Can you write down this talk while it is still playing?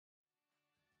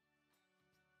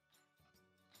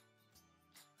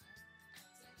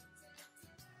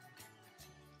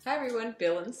Hi everyone,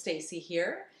 Bill and Stacy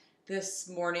here. This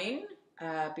morning,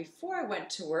 before I went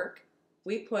to work,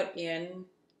 we put in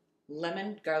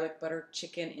lemon garlic butter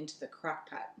chicken into the crock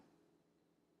pot.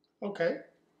 Okay.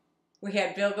 We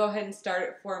had Bill go ahead and start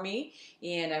it for me,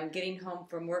 and I'm getting home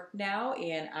from work now,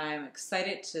 and I'm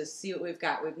excited to see what we've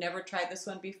got. We've never tried this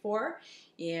one before,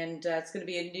 and it's going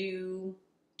to be a new,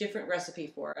 different recipe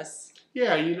for us.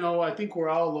 Yeah, I think we're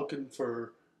all looking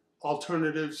for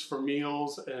alternatives for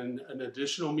meals and an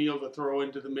additional meal to throw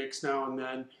into the mix now and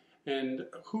then. And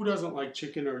who doesn't like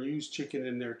chicken or use chicken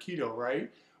in their keto, right?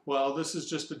 Well, this is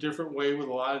just a different way with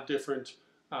a lot of different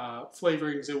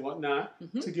flavorings and whatnot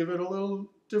to give it a little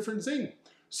different zing.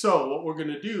 So what we're going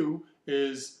to do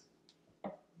is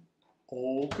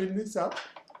open this up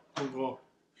and go,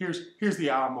 here's the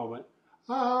ah moment.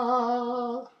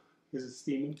 Ah. Is it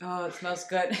steaming? Oh, it smells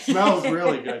good. It smells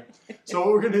really good. So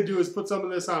what we're going to do is put some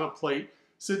of this on a plate,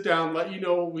 sit down, let you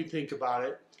know what we think about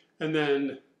it, and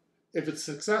then if it's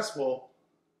successful,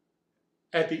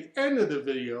 at the end of the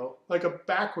video, like a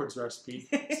backwards recipe,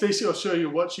 Stacy will show you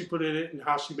what she put in it and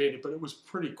how she made it, but it was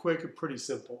pretty quick and pretty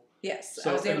simple. Yes,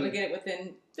 so, I was able to get it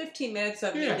within 15 minutes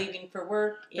of me leaving for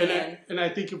work. And I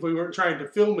think if we weren't trying to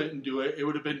film it and do it, it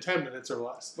would have been 10 minutes or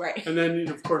less. Right. And then,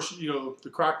 of course, the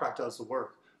Crockpot does the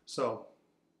work. So,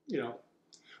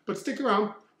 but stick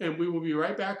around and we will be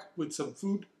right back with some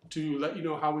food to let you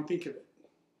know how we think of it.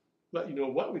 Let you know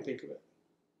what we think of it.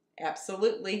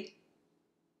 Absolutely.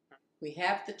 We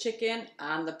have the chicken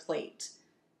on the plate.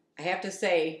 I have to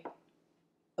say,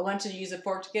 I went to use a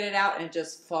fork to get it out and it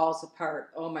just falls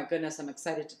apart. Oh my goodness, I'm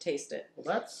excited to taste it. Well,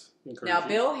 that's encouraging. Now,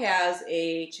 Bill has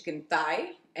a chicken thigh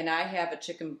and I have a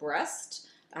chicken breast.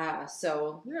 Yeah,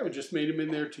 we just made them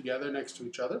in there together next to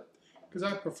each other. Because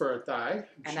I prefer a thigh.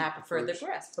 And I prefer the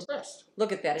breast. The breast.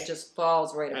 Look at that. It just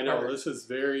falls right apart. I know. This is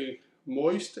very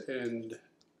moist and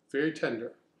very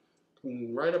tender.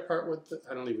 Right apart with the...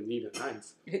 I don't even need a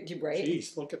knife. Right?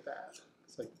 Jeez, look at that.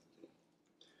 It's like...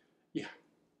 Yeah.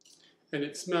 And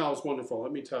it smells wonderful,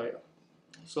 let me tell you.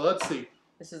 So let's see.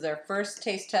 This is our first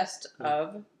taste test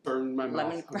of... Burned my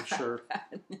lemon mouth, I'm sure.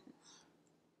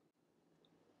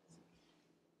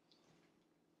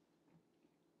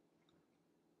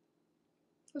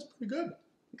 That's pretty good.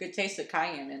 You could taste the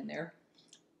cayenne in there.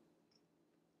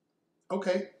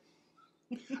 Okay.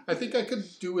 I think I could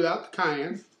do without the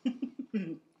cayenne.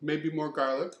 Maybe more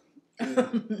garlic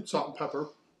and salt and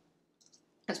pepper.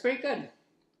 That's pretty good.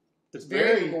 It's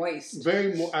very moist.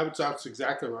 That's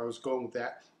exactly where I was going with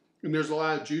that. And there's a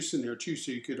lot of juice in there too,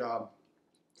 so you could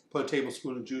put a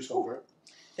tablespoon of juice over it.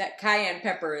 That cayenne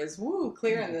pepper is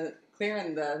clearing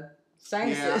the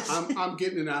sinuses. Yeah, I'm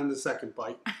getting it on the second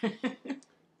bite.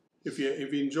 If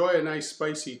you enjoy a nice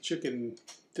spicy chicken,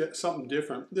 something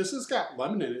different. This has got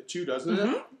lemon in it too, doesn't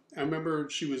it? I remember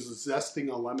she was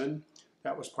zesting a lemon.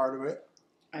 That was part of it.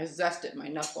 I zested my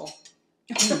knuckle.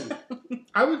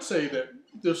 I would say that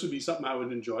this would be something I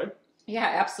would enjoy. Yeah,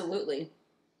 absolutely.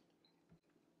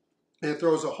 And it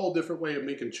throws a whole different way of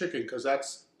making chicken because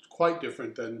that's quite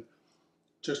different than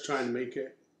just trying to make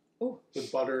it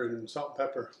with butter and salt and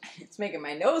pepper. It's making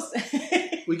my nose.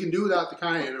 We can do without the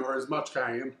cayenne or as much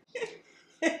cayenne.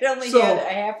 It only had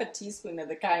a half a teaspoon of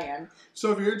the cayenne.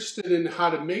 So if you're interested in how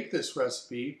to make this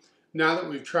recipe, now that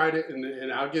we've tried it,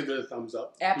 and I'll give it a thumbs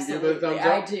up. Absolutely, you give it a thumbs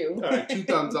up? I do. All right, 2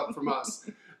 thumbs up from us.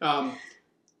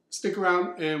 Stick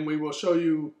around and we will show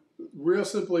you real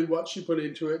simply what she put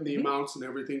into it and the amounts and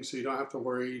everything, so you don't have to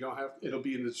worry. It'll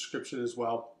be in the description as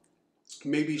well.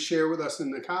 Maybe share with us in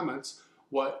the comments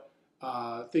what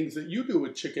things that you do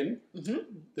with chicken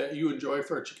that you enjoy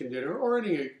for a chicken dinner or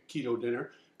any keto dinner,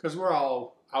 because we're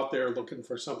all out there looking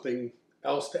for something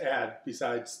else to add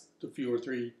besides the three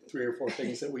or four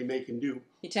things that we make and do.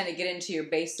 You tend to get into your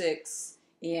basics,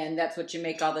 and that's what you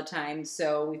make all the time.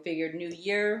 So we figured new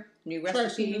year, new recipe.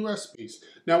 Try some new recipes.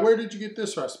 Now, where did you get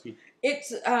this recipe?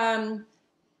 It's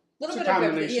little bit of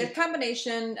everything. Yeah,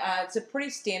 combination. It's a pretty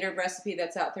standard recipe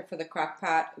that's out there for the crock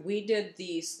pot. We did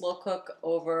the slow cook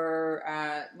over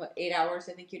 8 hours,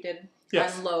 I think you did,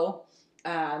 on low.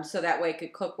 So that way it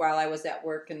could cook while I was at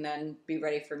work and then be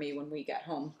ready for me when we got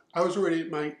home. I was worried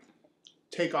it might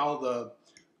take all the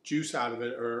juice out of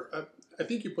it, or I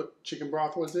think you put chicken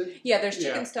broth, was it? Yeah, there's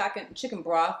chicken stock and chicken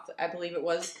broth, I believe it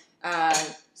was.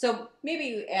 So maybe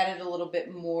you added a little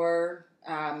bit more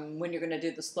when you're going to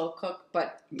do the slow cook,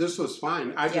 but this was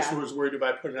fine. I just was worried if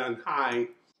I put it on high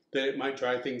that it might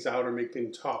dry things out or make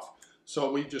things tough.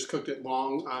 So we just cooked it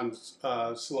long on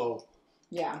slow.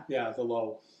 Yeah. Yeah, the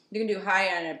low. You can do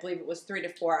high on, I believe it was 3 to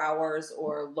 4 hours,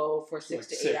 or low for 6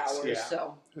 to 8 hours. Yeah.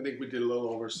 So I think we did a little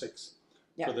over 6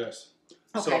 for this.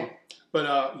 Okay. So,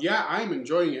 but yeah, I'm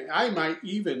enjoying it. I might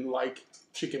even like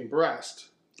chicken breast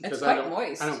because It's quite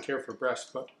moist. I don't care for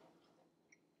breast, but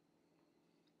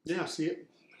yeah, see it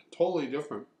totally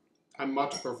different. I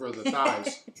much prefer the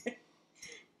thighs.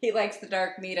 He likes the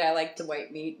dark meat. I like the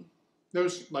white meat.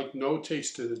 There's like no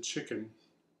taste to the chicken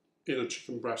in a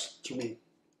chicken breast to me.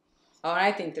 Oh, and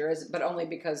I think there is, but only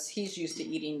because he's used to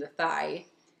eating the thigh,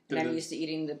 and I'm used to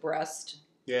eating the breast.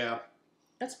 Yeah.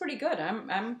 That's pretty good.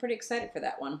 I'm pretty excited for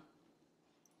that one.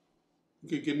 You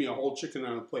could give me a whole chicken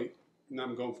on a plate, and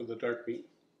I'm going for the dark meat.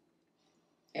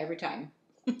 Every time.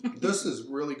 This is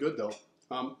really good, though.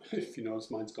 If you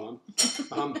notice, mine's gone.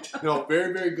 No,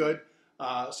 very, very good.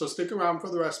 So stick around for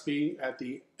the recipe at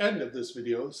the end of this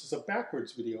video. This is a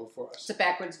backwards video for us. It's a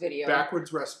backwards video.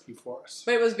 Backwards recipe for us.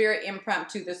 But it was very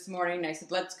impromptu this morning. I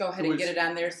said, let's go ahead and get it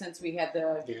on there since we had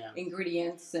the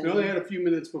ingredients. And we only had a few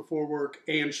minutes before work,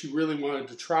 and she really wanted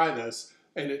to try this.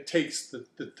 And it takes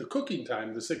the cooking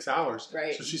time, the 6 hours.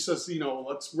 Right. So she says, you know,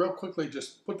 let's real quickly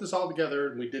just put this all together.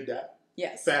 And we did that.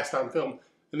 Yes. Fast on film.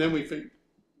 And then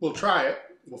we'll try it.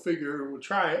 We'll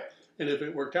try it. And if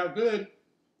it worked out good,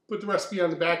 put the recipe on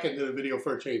the back end of the video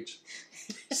for a change.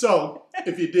 So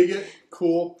if you dig it,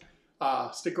 cool.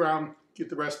 Stick around, get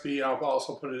the recipe. I'll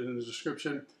also put it in the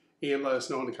description, and let us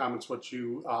know in the comments what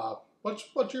you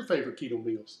what's your favorite keto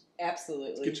meals.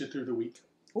 Absolutely. Let's get you through the week.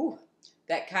 Ooh,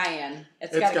 that cayenne.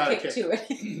 It's got a kick to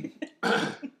it.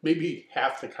 Maybe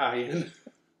half the cayenne.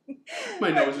 My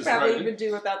nose is probably running. even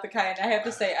do without the cayenne. I have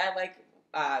to say I like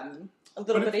a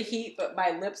little bit of heat, but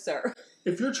my lips are.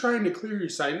 If you're trying to clear your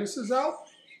sinuses out,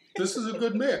 this is a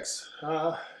good mix.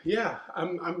 Yeah,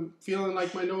 I'm feeling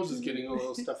like my nose is getting a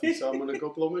little stuffy, so I'm going to go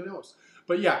blow my nose.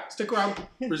 But yeah, stick around.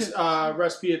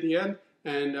 Recipe at the end,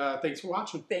 and thanks for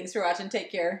watching. Thanks for watching.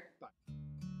 Take care. Bye.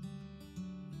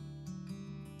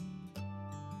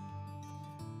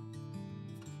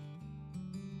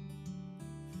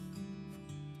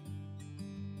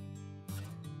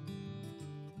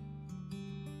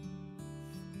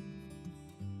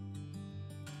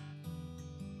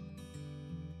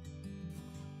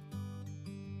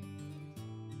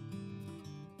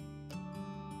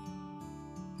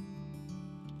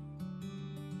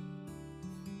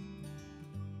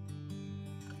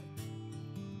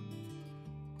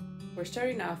 We're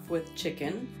starting off with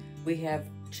chicken. We have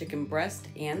chicken breast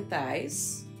and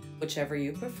thighs, whichever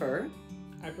you prefer.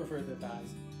 I prefer the thighs.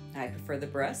 I prefer the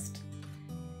breast.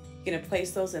 You're going to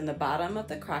place those in the bottom of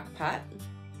the crock pot.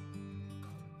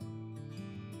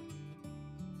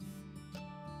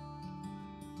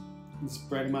 And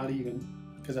spread them out even,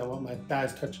 because I want my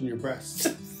thighs touching your breasts.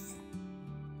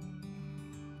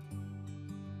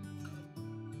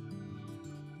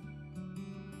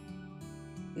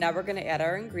 Now we're going to add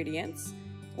our ingredients.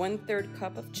 1/3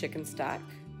 cup of chicken stock.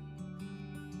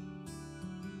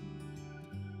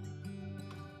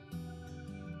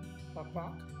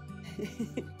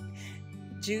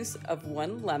 Juice of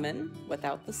 1 lemon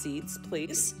without the seeds,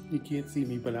 please. You can't see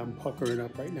me, but I'm puckering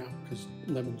up right now because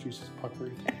lemon juice is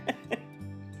puckering.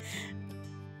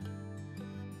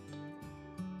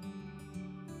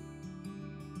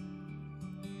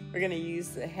 We're going to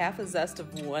use half a zest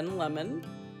of 1 lemon.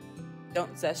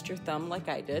 Don't zest your thumb like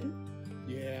I did.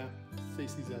 Yeah,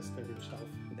 Stacey zested herself.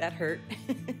 That hurt.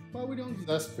 Well, we don't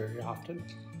zest very often.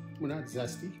 We're not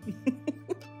zesty.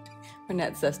 We're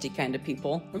not zesty kind of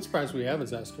people. I'm surprised we have a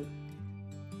zester.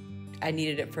 I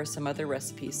needed it for some other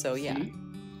recipes, so yeah.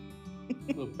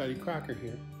 Little Betty Crocker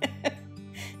here.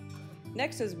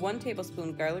 Next is 1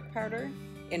 tablespoon garlic powder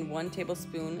and 1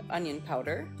 tablespoon onion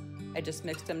powder. I just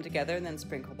mixed them together and then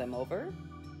sprinkled them over.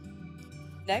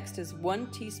 Next is 1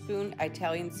 teaspoon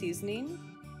Italian seasoning,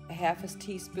 a half a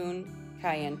teaspoon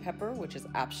cayenne pepper, which is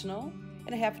optional,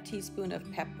 and a half a teaspoon of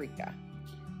paprika.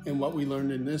 And what we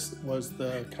learned in this was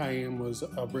the cayenne was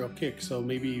a real kick, so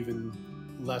maybe even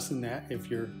less than that if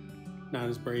you're not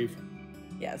as brave.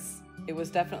 Yes, it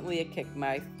was definitely a kick.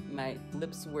 My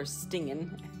lips were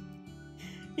stinging.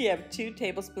 You have 2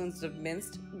 tablespoons of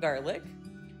minced garlic,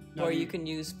 or you can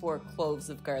use 4 cloves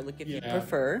of garlic if you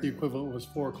prefer. The equivalent was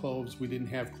 4 cloves. We didn't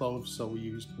have cloves, so we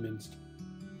used minced.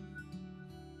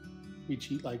 We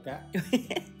cheat like that.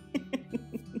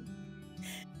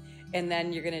 And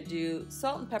then you're going to do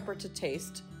salt and pepper to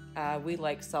taste. We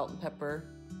like salt and pepper,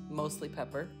 mostly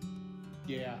pepper.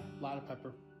 Yeah, a lot of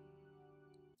pepper.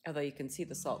 Although you can see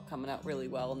the salt coming out really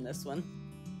well in this one.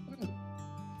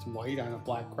 It's white on a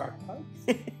black crock pot.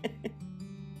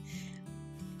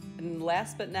 And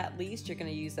last but not least, you're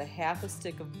going to use a half a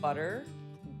stick of butter,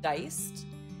 diced.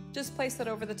 Just place that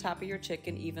over the top of your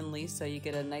chicken evenly so you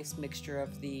get a nice mixture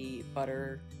of the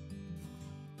butter.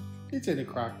 It's in a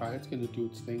crock pot. It's going to do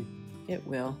its thing. It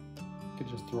will. Could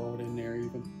just throw it in there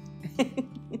even.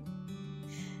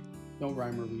 No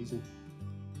rhyme or reason.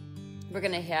 We're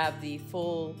going to have the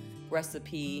full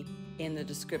recipe in the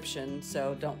description,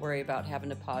 so don't worry about having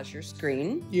to pause your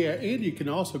screen. Yeah, and you can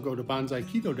also go to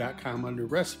bonsaiketo.com under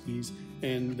recipes,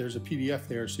 and there's a PDF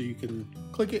there, so you can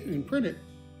click it and print it.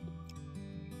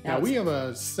 Now we have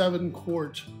a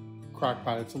 7-quart crock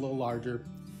pot. It's a little larger,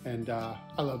 and I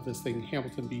love this thing,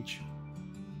 Hamilton Beach.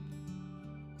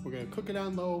 We're going to cook it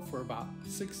on low for about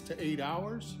 6 to 8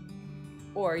 hours.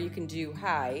 Or you can do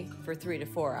high for 3 to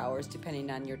 4 hours,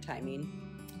 depending on your timing.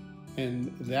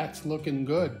 And that's looking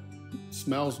good.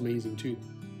 Smells amazing too.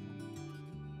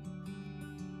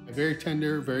 Very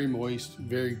tender, very moist,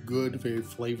 very good, very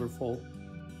flavorful.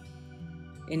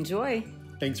 Enjoy.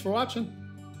 Thanks for watching.